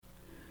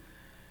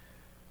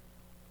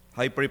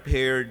I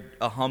prepared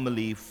a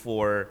homily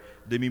for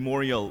the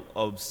memorial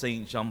of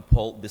St. John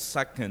Paul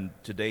II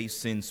today,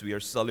 since we are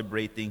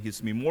celebrating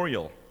his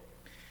memorial.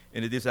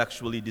 And it is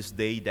actually this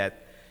day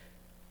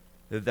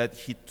that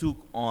he took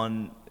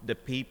on the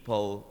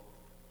papal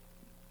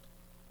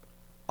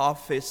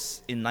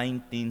office in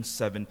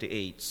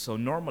 1978. So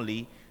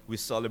normally we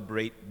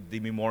celebrate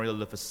the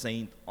memorial of a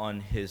saint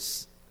on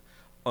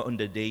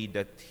the day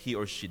that he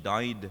or she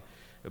died,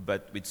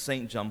 but with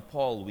St. John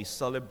Paul we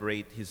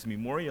celebrate his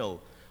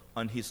memorial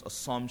on his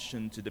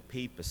assumption to the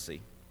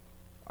papacy.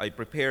 I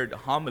prepared a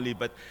homily,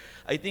 but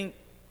I think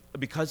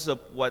because of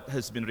what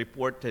has been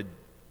reported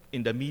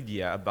in the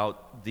media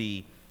about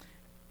the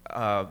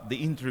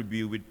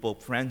interview with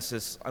Pope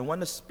Francis, I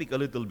want to speak a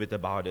little bit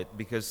about it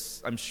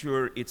because I'm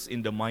sure it's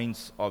in the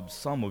minds of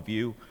some of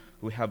you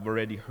who have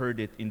already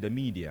heard it in the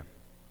media.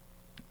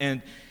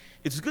 And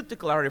it's good to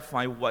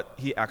clarify what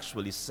he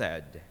actually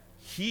said.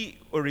 He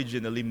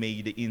originally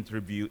made the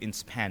interview in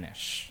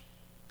Spanish,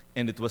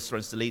 and it was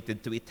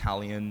translated to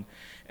Italian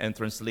and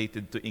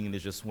translated to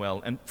English as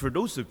well. And for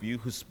those of you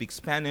who speak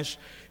Spanish,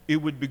 it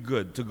would be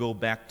good to go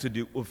back to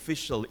the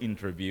official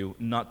interview,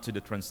 not to the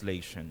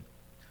translation.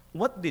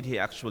 What did he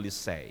actually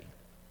say?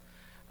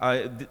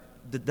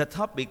 The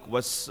topic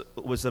was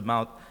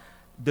about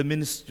the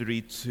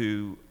ministry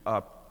to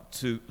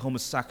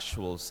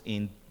homosexuals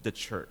in the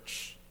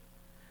church.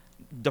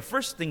 The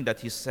first thing that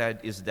he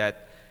said is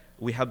that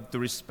we have to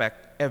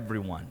respect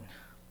everyone.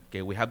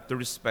 Okay, we have to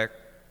respect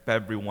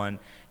everyone,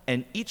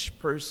 and each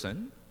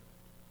person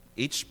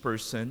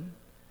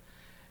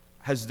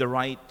has the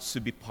right to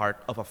be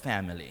part of a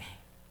family,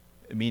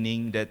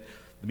 meaning that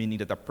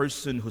a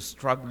person who's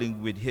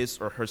struggling with his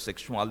or her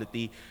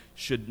sexuality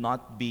should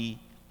not be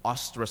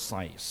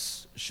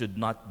ostracized, should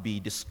not be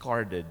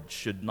discarded,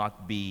 should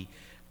be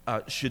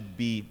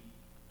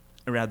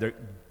rather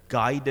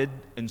guided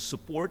and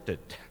supported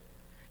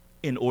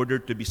in order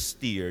to be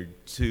steered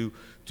to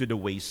the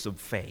ways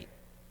of faith.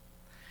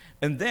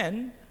 And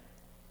then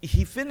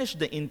he finished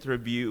the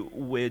interview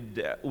with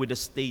a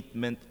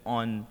statement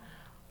on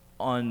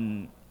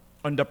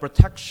the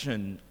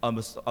protection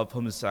of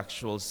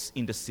homosexuals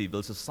in the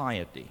civil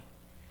society.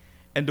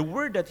 And the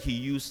word that he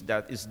used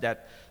is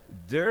that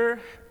there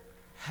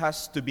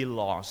has to be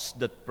laws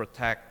that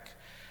protect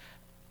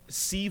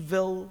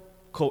civil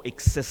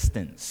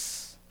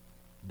coexistence.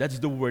 That's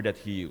the word that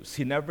he used.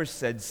 He never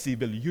said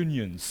civil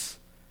unions,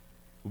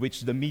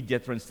 which the media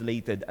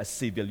translated as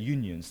civil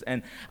unions.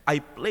 And I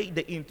played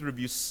the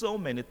interview so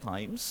many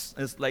times.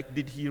 It's like,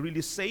 did he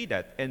really say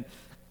that? And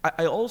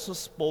I also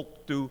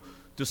spoke to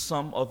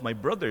some of my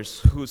brothers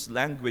whose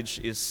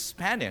language is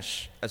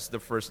Spanish as the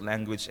first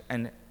language.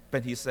 And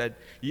when he said,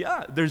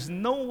 yeah, there's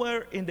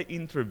nowhere in the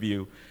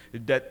interview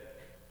that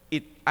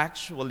it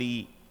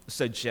actually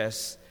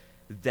suggests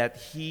that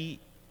he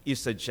is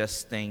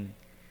suggesting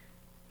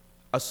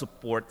a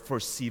support for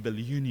civil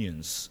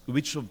unions,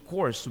 which of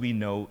course we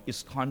know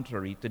is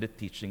contrary to the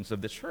teachings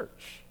of the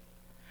church.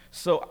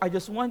 So I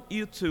just want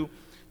you to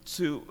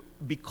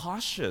be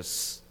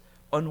cautious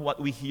on what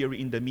we hear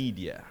in the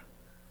media,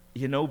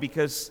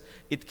 because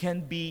it can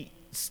be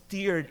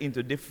steered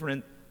into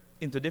different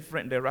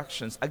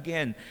directions.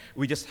 Again,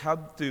 we just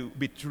have to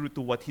be true to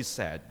what he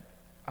said,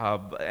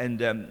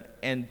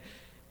 and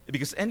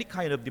because any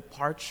kind of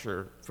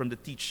departure from the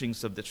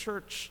teachings of the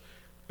church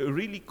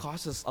really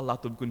causes a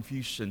lot of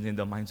confusion in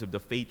the minds of the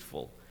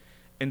faithful.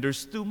 And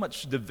there's too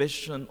much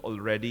division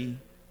already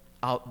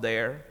out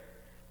there,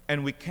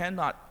 and we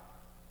cannot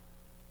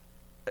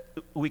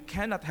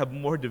have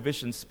more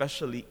division,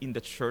 especially in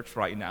the church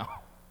right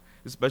now,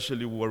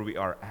 especially where we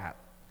are at.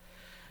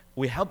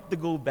 We have to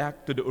go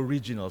back to the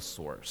original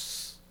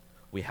source.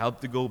 We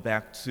have to go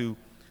back to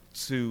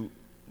the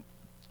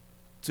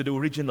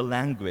original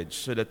language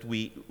so that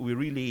we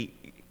really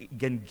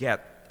can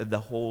get the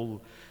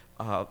whole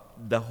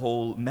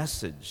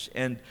message.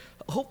 And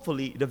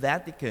hopefully the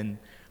Vatican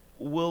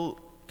will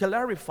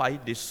clarify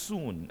this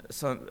soon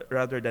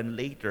rather than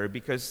later,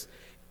 because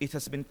it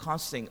has been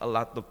causing a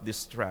lot of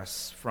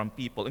distress from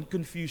people and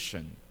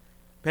confusion.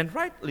 And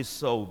rightly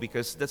so,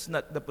 because that's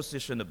not the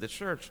position of the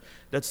church.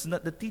 That's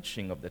not the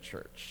teaching of the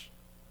church.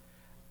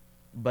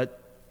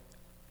 But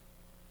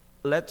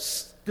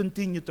let's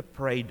continue to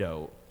pray,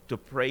 though, to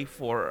pray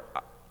for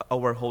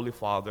our Holy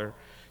Father.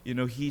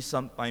 He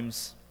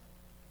sometimes,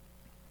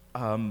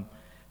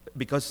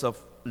 because of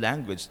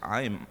language,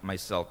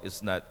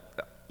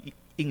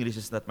 English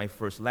is not my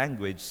first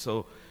language,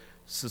 so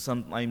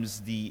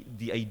sometimes the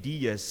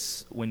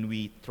ideas when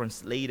we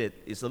translate it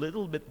is a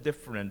little bit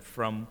different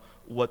from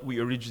what we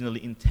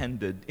originally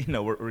intended in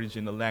our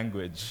original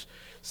language.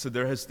 So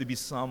there has to be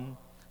some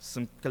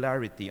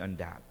clarity on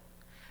that.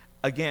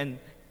 Again,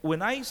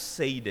 when I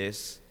say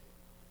this,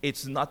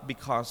 it's not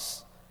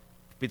because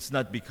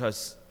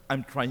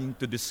I'm trying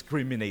to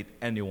discriminate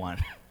anyone.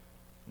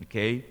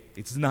 Okay?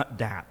 It's not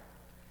that.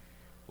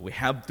 We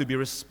have to be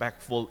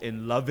respectful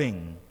and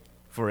loving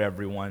for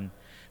everyone,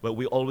 but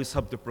we always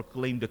have to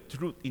proclaim the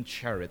truth in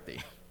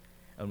charity.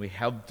 And we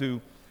have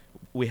to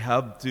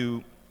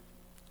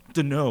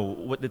to know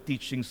what the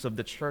teachings of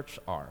the church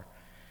are.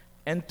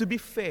 And to be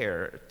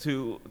fair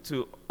to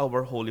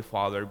our Holy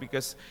Father,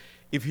 because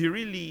if he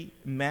really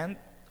meant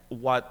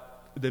what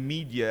the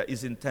media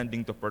is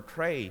intending to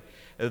portray,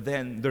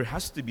 then there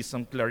has to be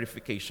some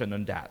clarification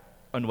on that,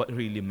 on what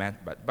really meant.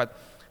 But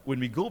when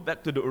we go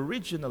back to the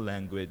original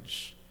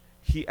language,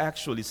 he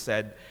actually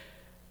said,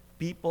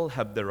 people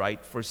have the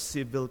right for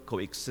civil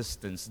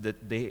coexistence,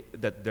 that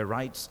the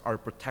rights are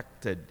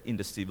protected in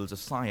the civil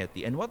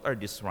society. And what are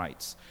these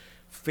rights?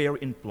 Fair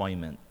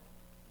employment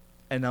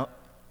and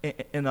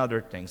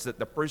other things, that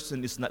the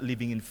person is not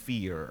living in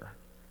fear,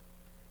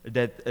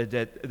 that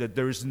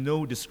there is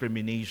no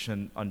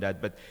discrimination on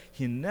that. But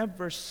he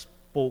never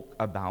spoke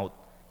about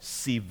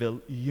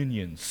civil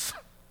unions,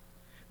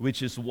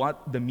 which is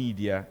what the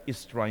media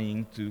is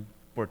trying to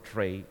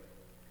portray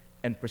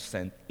and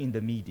present in the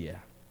media.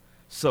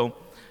 So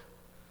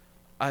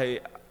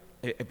I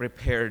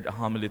prepared a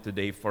homily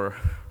today for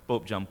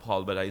Pope John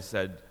Paul, but I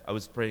said I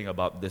was praying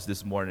about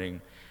this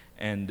morning,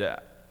 and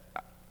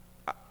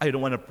I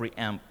don't want to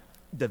preempt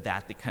the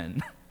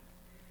Vatican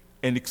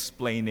and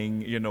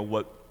explaining,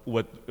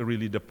 what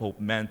really the Pope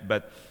meant,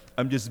 but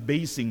I'm just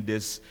basing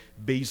this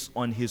based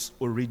on his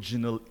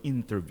original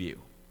interview,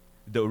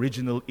 the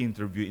original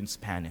interview in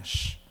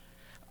Spanish.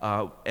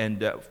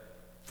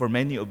 For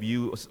many of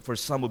you, for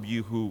some of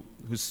you who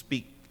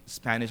speak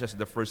Spanish as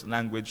the first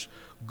language,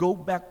 go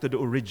back to the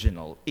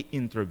original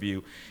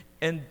interview.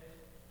 And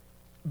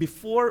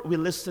before we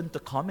listen to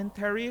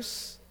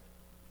commentaries,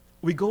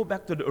 we go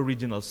back to the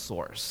original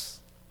source.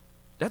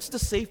 That's the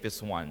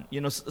safest one.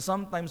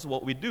 Sometimes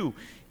what we do,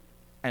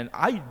 and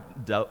I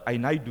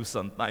do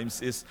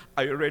sometimes, is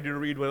I already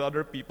read what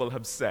other people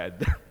have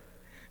said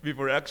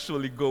before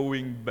actually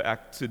going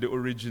back to the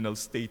original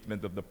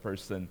statement of the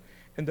person.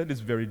 And that is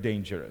very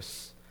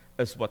dangerous,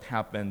 as what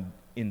happened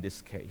in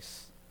this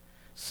case.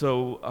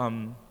 So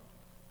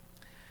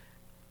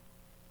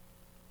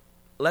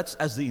let's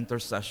ask the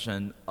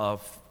intercession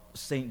of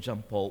St.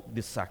 John Paul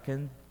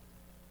II,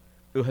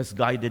 who has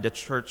guided the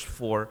church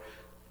for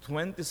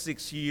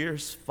 26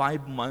 years,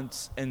 5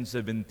 months, and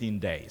 17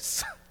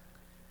 days.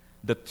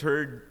 The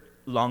third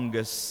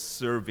longest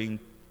serving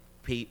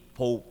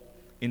pope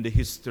in the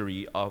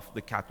history of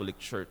the Catholic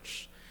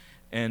Church,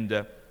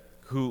 and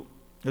who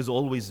has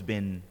always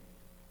been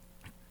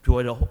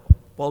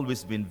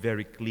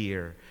very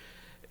clear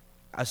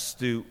as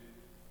to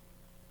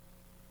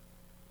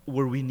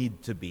where we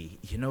need to be.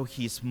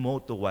 His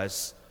motto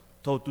was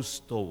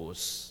 "Totus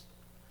tuus,"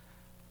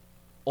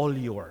 all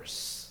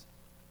yours.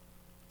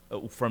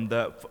 From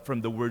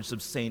the words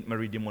of Saint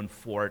Marie de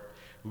Montfort,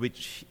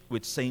 which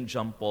Saint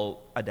John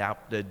Paul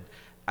adapted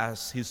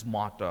as his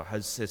motto,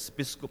 as his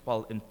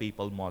episcopal and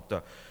papal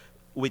motto,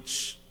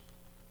 which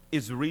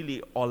is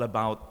really all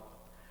about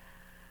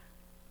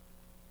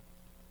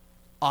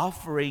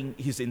offering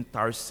his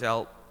entire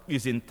self,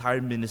 his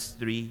entire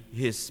ministry,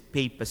 his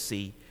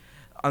papacy,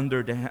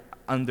 under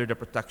the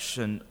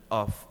protection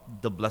of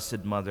the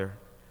Blessed Mother,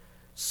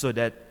 so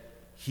that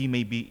he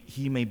may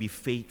be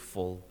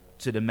faithful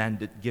to the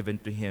mandate given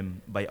to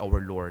him by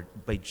our Lord,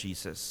 by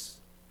Jesus.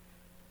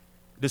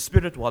 The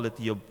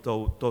spirituality of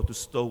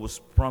Totus tuus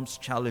prompts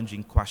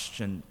challenging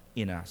question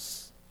in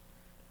us.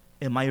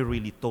 Am I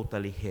really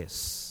totally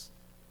His?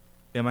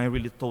 Am I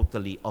really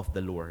totally of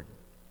the Lord?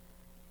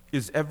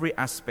 Is every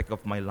aspect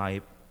of my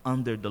life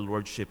under the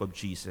lordship of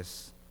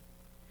Jesus?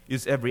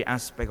 Is every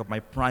aspect of my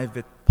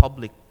private,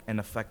 public, and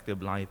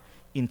affective life,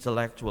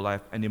 intellectual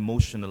life, and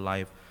emotional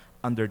life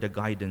under the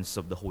guidance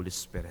of the Holy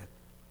Spirit?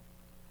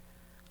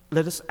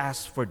 Let us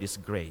ask for this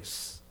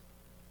grace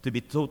to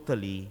be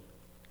totally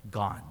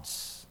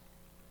God's,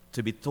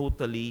 to be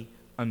totally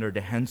under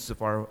the hands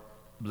of our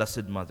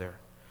Blessed Mother,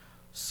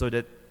 so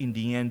that in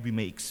the end we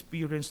may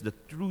experience the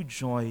true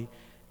joy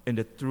and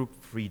the true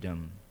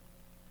freedom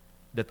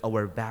that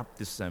our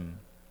baptism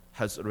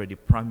has already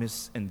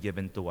promised and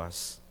given to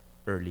us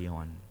early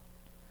on.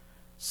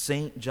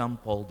 Saint John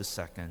Paul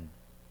II,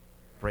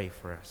 pray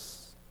for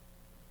us.